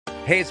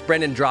Hey, it's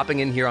Brendan dropping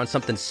in here on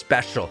something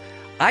special.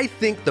 I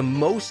think the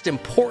most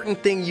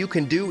important thing you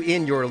can do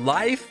in your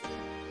life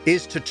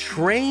is to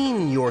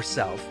train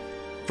yourself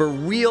for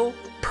real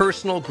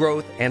personal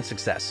growth and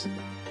success.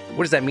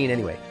 What does that mean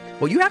anyway?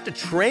 Well, you have to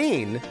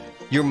train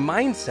your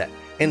mindset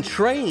and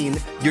train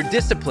your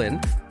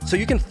discipline so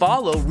you can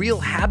follow real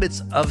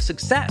habits of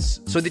success,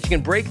 so that you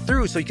can break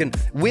through, so you can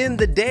win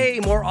the day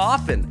more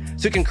often,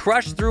 so you can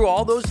crush through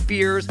all those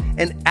fears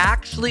and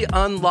actually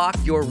unlock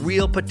your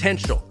real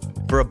potential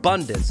for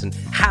abundance and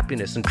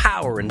happiness and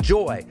power and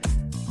joy.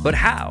 But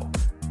how?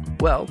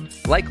 Well,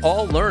 like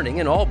all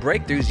learning and all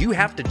breakthroughs, you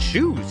have to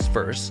choose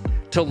first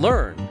to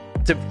learn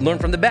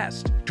from the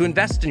best, to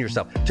invest in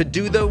yourself, to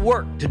do the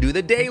work, to do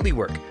the daily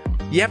work.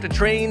 You have to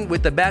train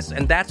with the best,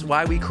 and that's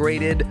why we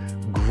created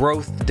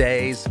Growth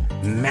Day's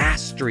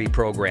Mastery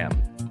Program.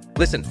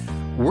 Listen,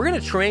 we're going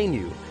to train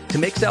you to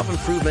make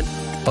self-improvement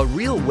a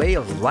real way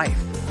of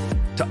life,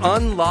 to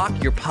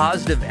unlock your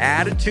positive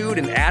attitude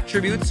and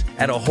attributes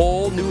at a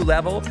whole new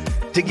level,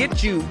 to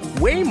get you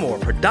way more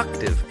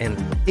productive and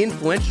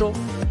influential,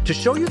 to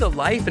show you the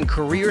life and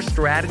career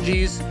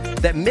strategies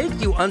that make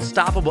you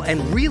unstoppable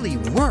and really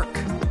work.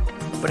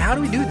 But how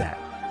do we do that?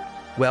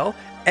 Well,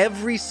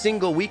 every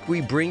single week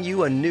we bring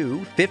you a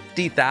new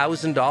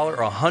 $50,000 or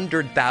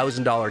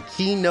 $100,000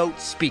 keynote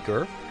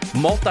speaker,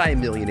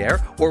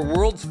 multimillionaire, or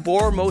world's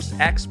foremost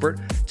expert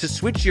to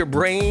switch your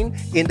brain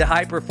into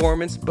high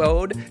performance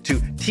mode,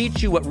 to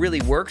teach you what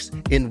really works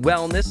in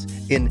wellness,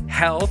 in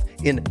health,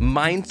 in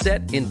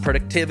mindset, in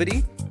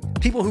productivity.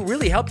 People who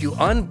really help you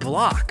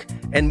unblock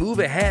and move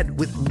ahead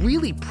with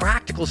really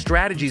practical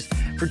strategies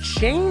for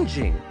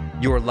changing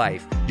your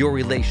life, your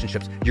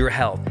relationships, your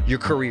health, your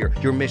career,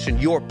 your mission,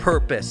 your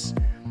purpose.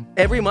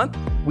 Every month,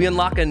 we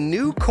unlock a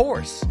new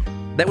course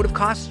that would have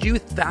cost you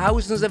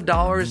thousands of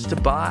dollars to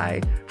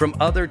buy from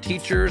other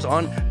teachers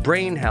on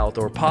brain health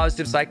or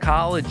positive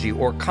psychology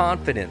or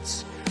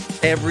confidence.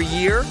 Every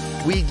year,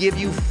 we give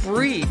you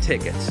free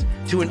tickets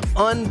to an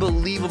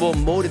unbelievable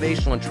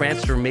motivational and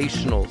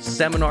transformational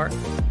seminar.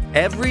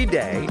 Every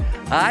day,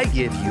 I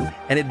give you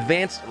an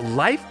advanced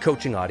life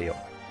coaching audio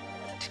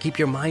to keep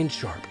your mind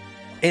sharp,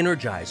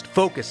 energized,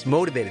 focused,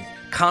 motivated,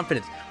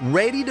 confident,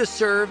 ready to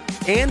serve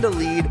and to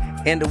lead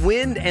and to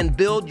win and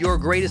build your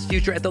greatest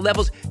future at the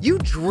levels you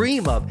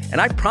dream of. And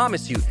I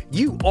promise you,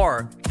 you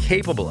are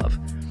capable of.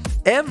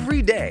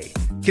 Every day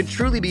can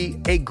truly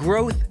be a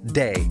growth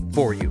day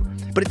for you.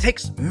 But it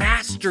takes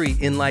mastery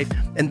in life,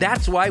 and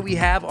that's why we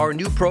have our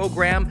new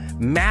program,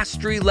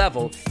 Mastery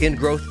Level in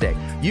Growth Day.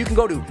 You can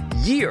go to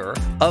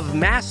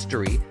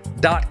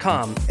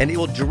yearofmastery.com, and it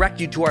will direct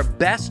you to our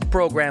best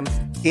program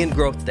in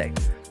Growth Day.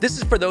 This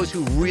is for those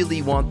who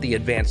really want the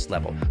advanced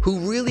level, who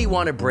really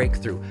want to break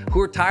through,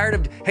 who are tired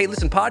of, hey,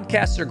 listen,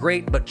 podcasts are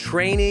great, but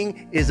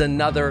training is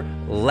another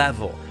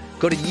level.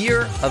 Go to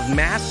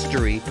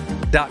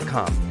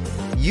yearofmastery.com.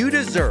 You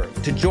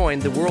deserve to join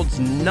the world's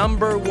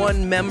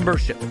 #1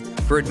 membership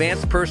for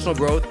advanced personal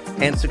growth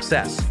and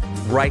success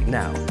right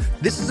now.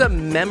 This is a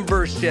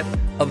membership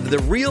of the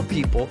real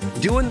people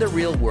doing the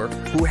real work,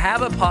 who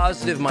have a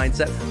positive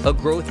mindset, a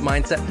growth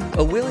mindset,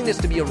 a willingness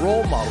to be a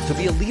role model, to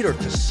be a leader,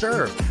 to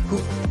serve, who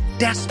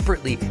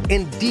desperately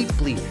and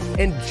deeply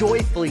and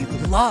joyfully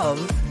love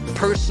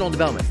personal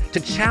development, to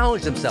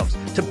challenge themselves,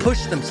 to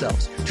push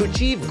themselves, to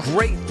achieve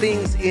great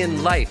things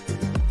in life.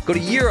 Go to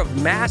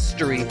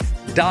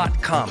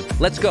yearofmastery.com.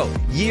 Let's go.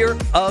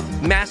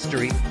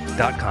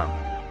 yearofmastery.com.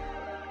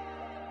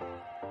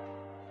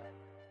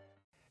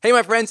 Hey,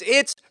 my friends,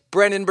 it's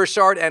Brendan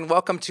Burchard, and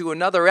welcome to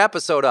another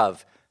episode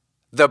of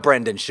The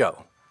Brendan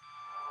Show.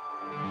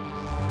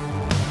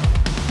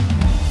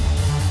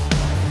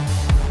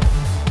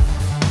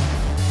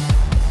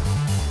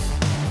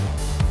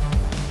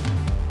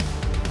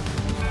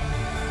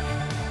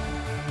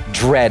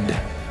 Dread.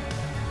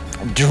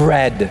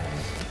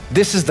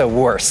 This is the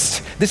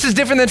worst. This is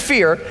different than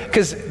fear,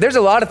 because there's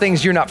a lot of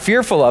things you're not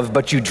fearful of,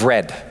 but you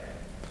dread.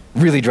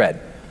 Really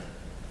dread.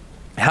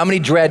 How many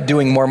dread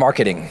doing more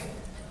marketing?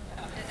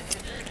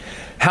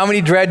 How many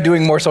dread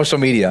doing more social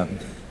media?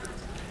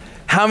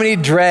 How many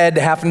dread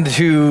having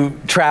to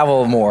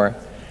travel more?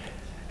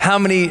 How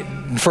many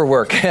for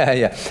work?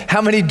 Yeah.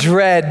 How many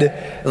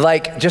dread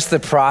like just the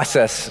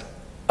process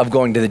of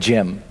going to the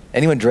gym?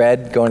 Anyone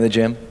dread going to the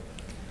gym?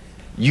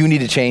 You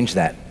need to change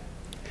that.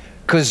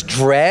 Because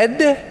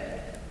dread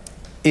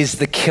is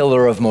the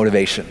killer of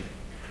motivation.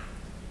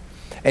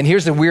 And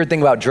here's the weird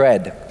thing about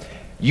dread.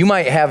 You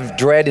might have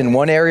dread in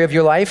one area of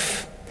your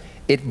life.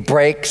 It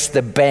breaks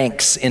the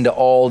banks into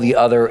all the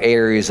other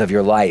areas of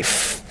your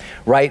life,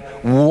 right?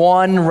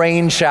 One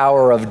rain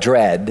shower of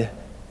dread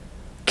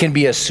can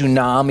be a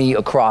tsunami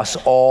across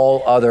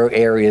all other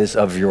areas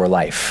of your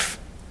life.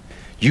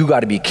 You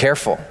got to be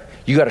careful.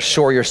 You got to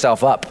shore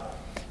yourself up.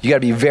 You got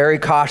to be very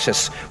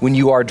cautious when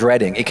you are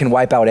dreading. It can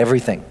wipe out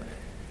everything.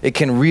 It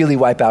can really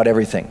wipe out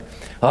everything.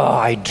 Oh,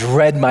 I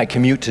dread my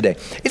commute today.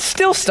 It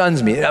still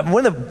stuns me.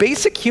 One of the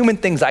basic human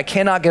things I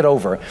cannot get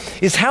over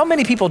is how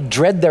many people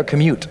dread their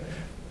commute.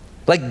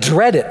 Like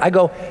dread it. I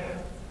go,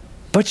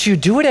 but you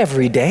do it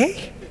every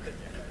day?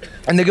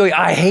 And they go,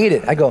 I hate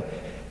it. I go,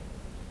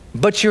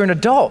 but you're an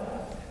adult.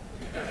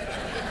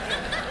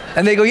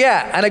 And they go,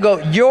 yeah. And I go,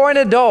 you're an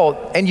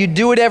adult and you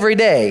do it every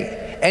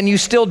day and you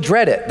still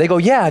dread it. They go,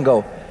 yeah. I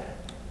go,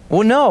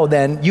 well, no,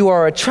 then you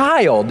are a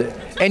child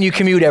and you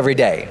commute every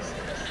day.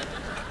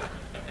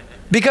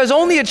 Because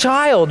only a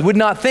child would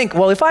not think,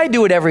 well, if I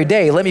do it every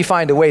day, let me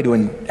find a way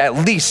to at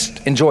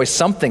least enjoy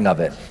something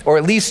of it, or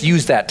at least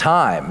use that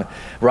time,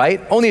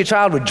 right? Only a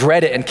child would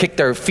dread it and kick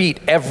their feet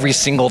every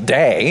single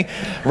day,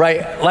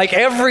 right? Like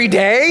every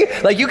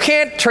day? Like you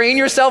can't train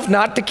yourself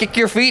not to kick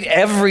your feet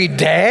every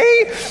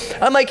day?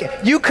 I'm like,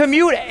 if you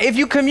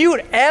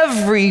commute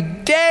every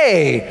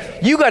day,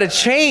 you gotta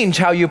change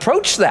how you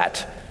approach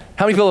that.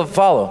 How many people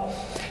follow?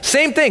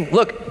 Same thing,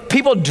 look,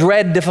 people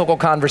dread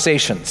difficult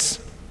conversations.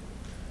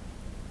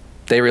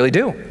 They really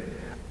do.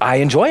 I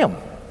enjoy them.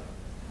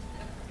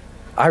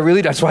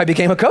 That's why I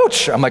became a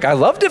coach. I'm like, I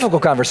love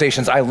difficult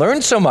conversations. I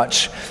learn so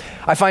much.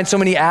 I find so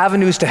many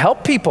avenues to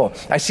help people.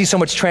 I see so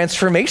much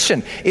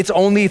transformation. It's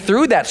only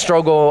through that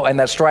struggle and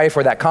that strife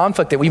or that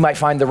conflict that we might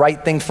find the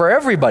right thing for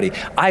everybody.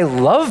 I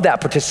love that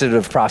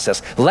participative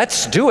process.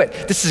 Let's do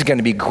it. This is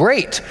gonna be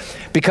great.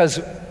 Because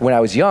when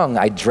I was young,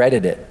 I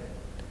dreaded it.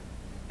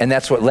 And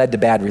that's what led to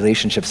bad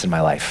relationships in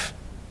my life.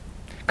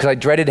 Because I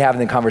dreaded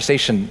having the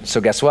conversation, so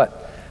guess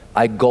what?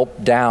 I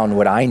gulped down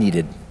what I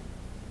needed.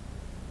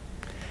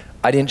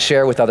 I didn't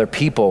share with other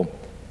people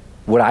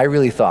what I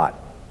really thought,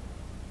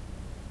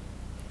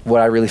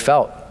 what I really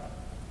felt,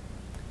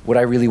 what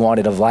I really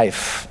wanted of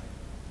life.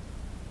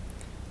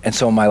 And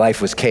so my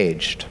life was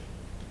caged.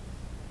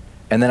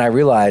 And then I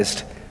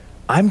realized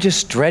I'm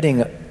just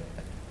dreading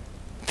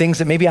things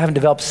that maybe I haven't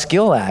developed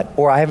skill at,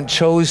 or I haven't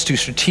chose to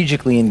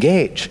strategically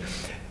engage.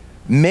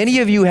 Many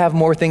of you have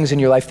more things in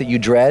your life that you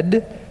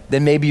dread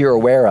than maybe you're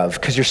aware of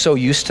because you're so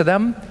used to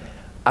them.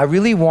 I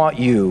really want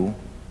you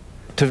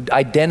to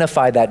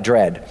identify that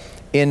dread.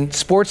 In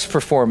sports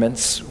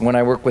performance, when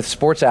I work with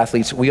sports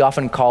athletes, we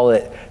often call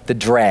it the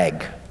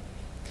drag.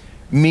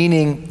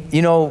 Meaning,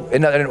 in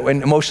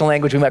emotional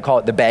language, we might call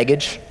it the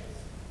baggage.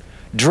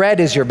 Dread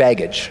is your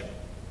baggage.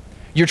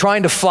 You're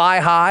trying to fly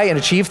high and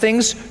achieve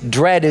things,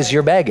 dread is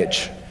your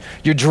baggage.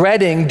 You're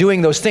dreading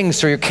doing those things,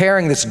 so you're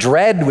carrying this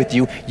dread with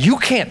you. You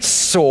can't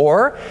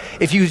soar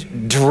if you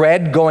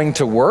dread going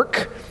to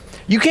work.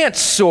 You can't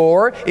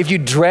soar if you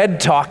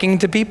dread talking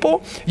to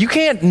people. You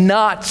can't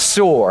not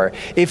soar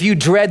if you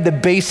dread the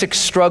basic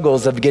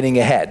struggles of getting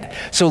ahead.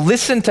 So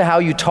listen to how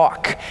you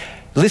talk.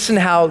 Listen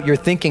how your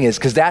thinking is,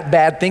 because that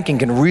bad thinking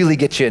can really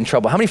get you in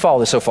trouble. How many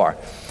follow this so far?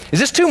 Is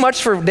this too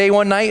much for day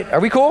one night? Are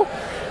we cool?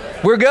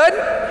 We're good?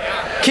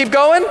 Yeah. Keep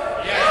going?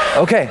 Yeah.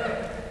 Okay.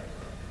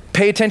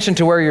 Pay attention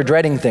to where you're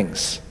dreading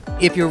things.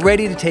 If you're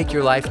ready to take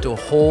your life to a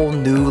whole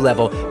new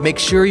level, make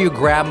sure you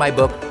grab my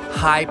book,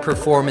 High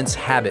Performance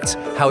Habits,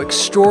 How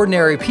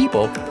Extraordinary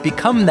People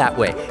Become That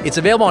Way. It's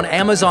available on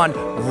Amazon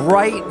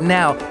right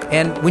now.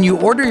 And when you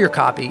order your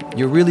copy,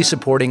 you're really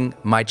supporting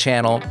my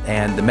channel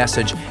and the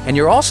message. And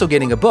you're also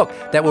getting a book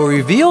that will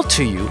reveal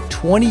to you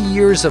 20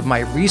 years of my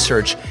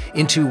research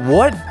into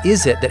what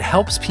is it that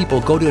helps people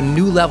go to a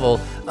new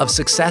level of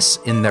success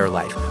in their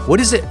life. What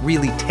does it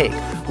really take?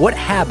 What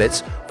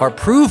habits are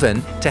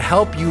proven to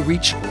help you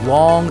reach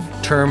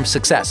long-term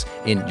success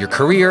in your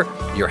career,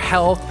 your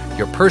health,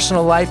 your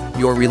personal life,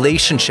 your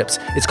relationships?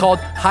 It's called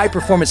High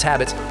Performance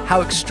Habits, How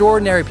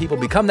Extraordinary People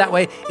Become That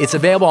Way. It's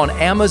available on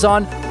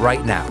Amazon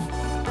right now.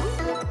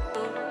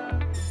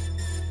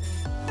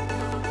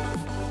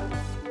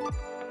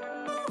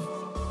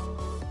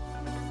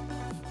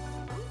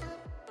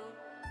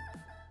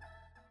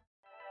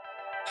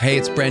 Hey,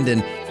 it's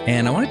Brendan,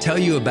 and I want to tell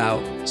you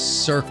about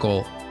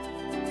Circle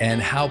and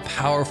how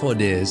powerful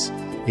it is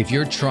if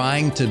you're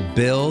trying to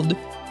build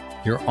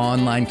your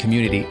online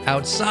community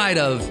outside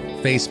of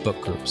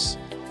Facebook groups.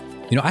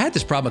 I had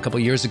this problem a couple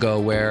years ago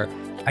where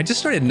I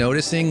just started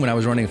noticing when I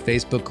was running a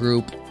Facebook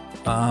group,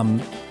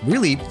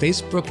 really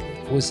Facebook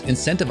was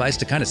incentivized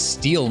to kind of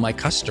steal my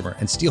customer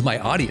and steal my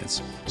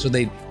audience. So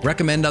they'd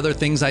recommend other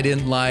things I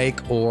didn't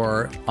like,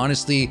 or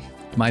honestly,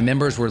 my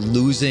members were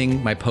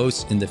losing my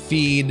posts in the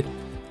feed.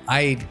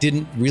 I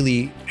didn't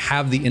really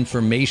have the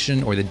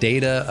information or the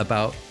data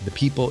about the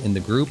people in the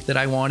group that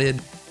I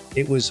wanted.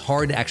 It was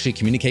hard to actually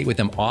communicate with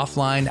them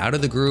offline, out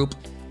of the group.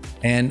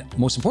 And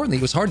most importantly,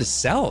 it was hard to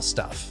sell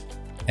stuff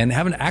and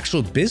have an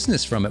actual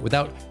business from it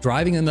without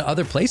driving them to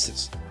other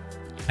places.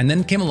 And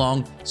then came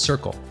along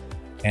Circle.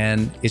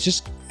 And it's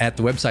just at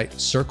the website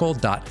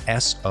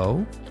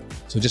circle.so.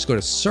 So just go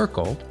to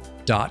circle.so.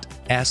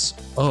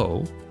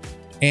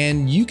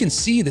 And you can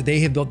see that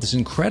they have built this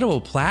incredible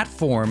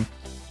platform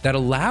that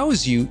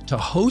allows you to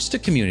host a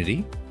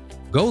community,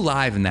 go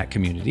live in that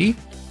community,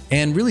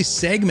 and really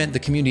segment the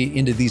community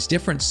into these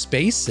different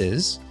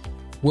spaces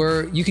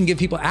where you can give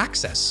people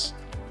access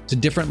to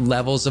different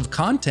levels of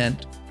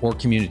content or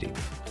community,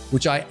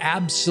 which I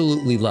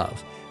absolutely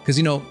love. Because,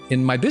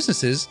 in my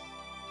businesses,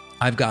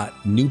 I've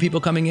got new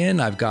people coming in,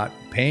 I've got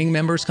paying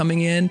members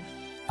coming in,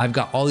 I've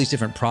got all these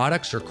different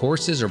products or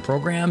courses or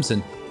programs,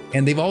 and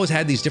they've always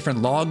had these different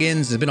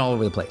logins. They've been all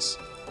over the place.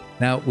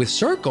 Now with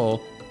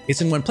Circle, It's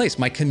in one place.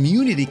 My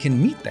community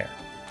can meet there.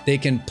 They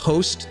can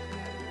post,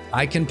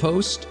 I can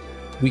post.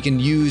 We can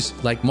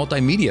use like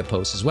multimedia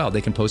posts as well.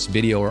 They can post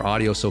video or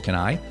audio, so can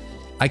I.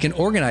 I can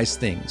organize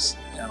things,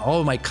 all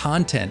of my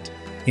content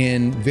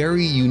in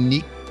very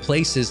unique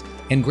places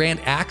and grant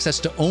access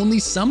to only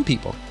some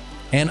people.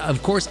 And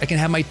of course, I can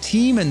have my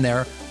team in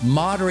there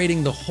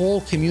moderating the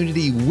whole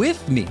community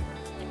with me.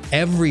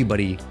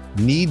 Everybody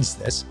needs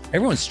this.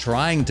 Everyone's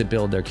trying to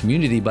build their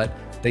community, but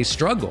they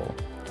struggle.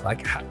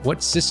 Like,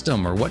 what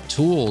system or what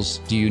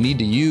tools do you need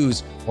to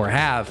use or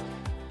have?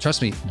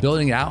 Trust me,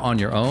 building it out on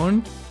your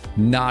own,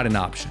 not an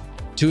option.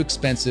 Too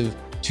expensive,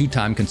 too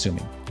time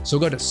consuming. So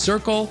go to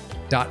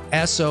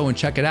circle.so and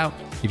check it out.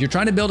 If you're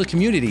trying to build a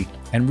community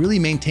and really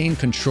maintain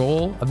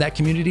control of that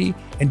community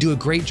and do a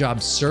great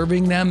job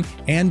serving them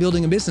and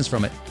building a business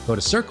from it, go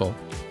to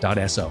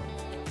circle.so.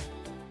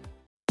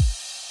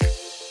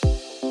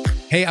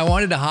 Hey, I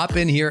wanted to hop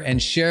in here and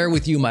share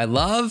with you my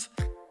love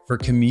for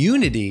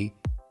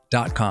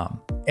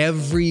community.com.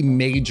 Every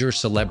major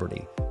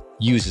celebrity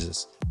uses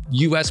this.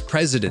 US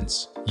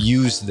presidents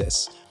use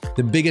this.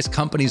 The biggest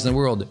companies in the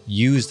world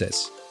use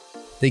this.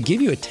 They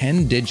give you a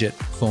 10-digit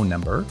phone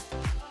number,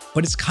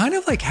 but it's kind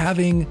of like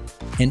having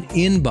an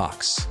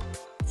inbox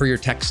for your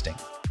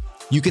texting.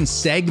 You can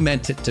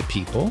segment it to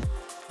people,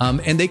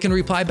 and they can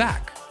reply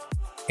back.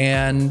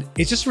 And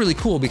it's just really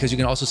cool because you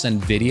can also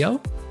send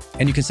video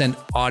and you can send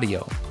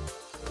audio.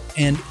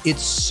 And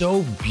it's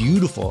so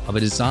beautiful of a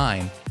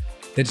design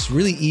that it's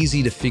really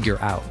easy to figure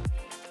out.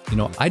 You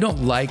know, I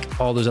don't like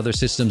all those other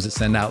systems that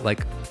send out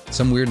like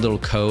some weird little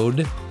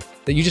code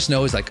that you just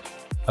know is like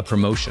a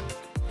promotion.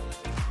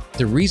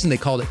 The reason they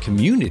called it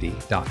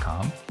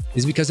community.com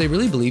is because they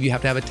really believe you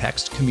have to have a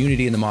text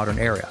community in the modern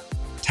era.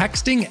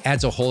 Texting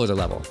adds a whole other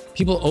level.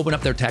 People open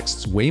up their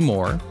texts way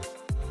more.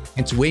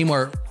 It's way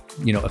more,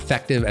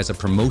 effective as a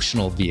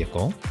promotional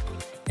vehicle.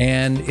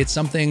 And it's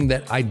something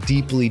that I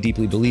deeply,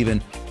 deeply believe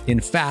in. In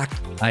fact,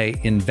 I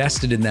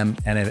invested in them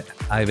and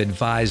I've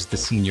advised the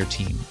senior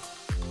team.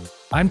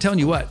 I'm telling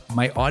you what,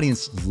 my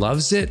audience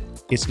loves it.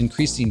 It's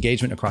increased the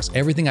engagement across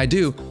everything I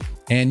do.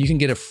 And you can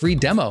get a free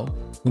demo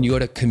when you go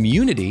to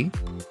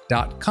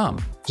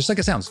community.com. Just like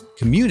it sounds,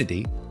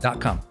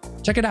 community.com.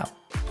 Check it out.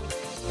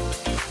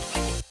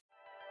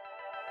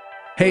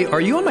 Hey, are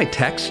you on my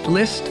text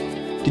list?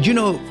 Did you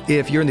know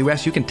if you're in the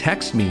US, you can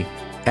text me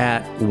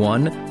at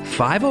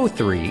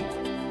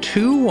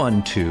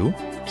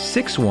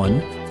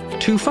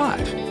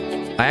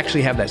 1-503-212-6125. I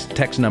actually have that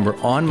text number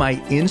on my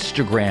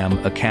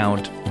Instagram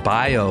account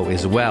bio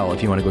as well,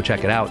 if you want to go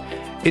check it out.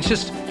 It's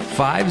just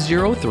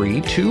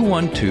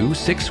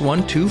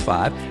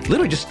 503-212-6125.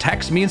 Literally just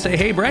text me and say,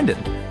 hey, Brendan.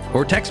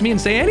 Or text me and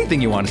say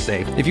anything you want to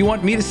say. If you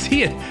want me to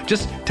see it,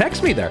 just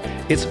text me there.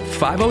 It's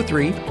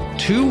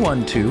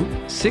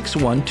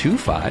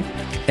 503-212-6125.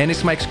 And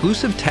it's my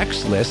exclusive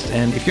text list.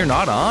 And if you're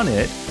not on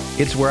it,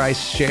 it's where I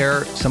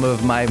share some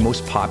of my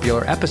most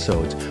popular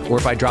episodes. Or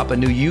if I drop a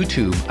new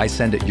YouTube, I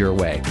send it your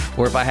way.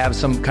 Or if I have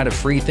some kind of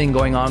free thing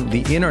going on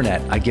the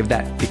internet, I give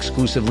that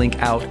exclusive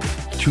link out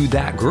to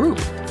that group.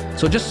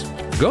 So just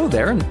go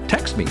there and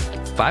text me,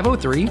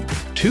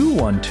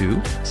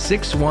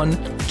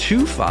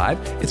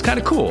 503-212-6125. It's kind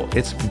of cool.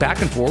 It's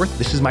back and forth.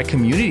 This is my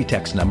community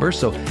text number.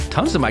 So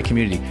tons of my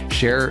community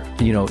share,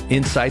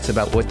 insights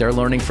about what they're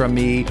learning from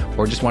me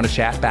or just want to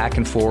chat back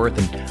and forth.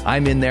 And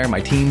I'm in there,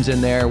 my team's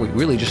in there. We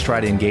really just try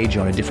to engage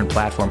you on a different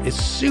platform. It's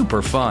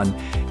super fun.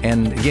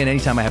 And again,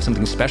 anytime I have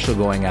something special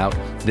going out,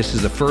 this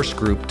is the first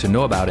group to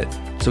know about it.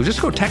 So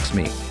just go text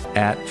me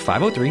at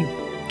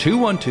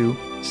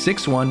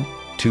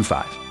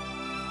 503-212-6125.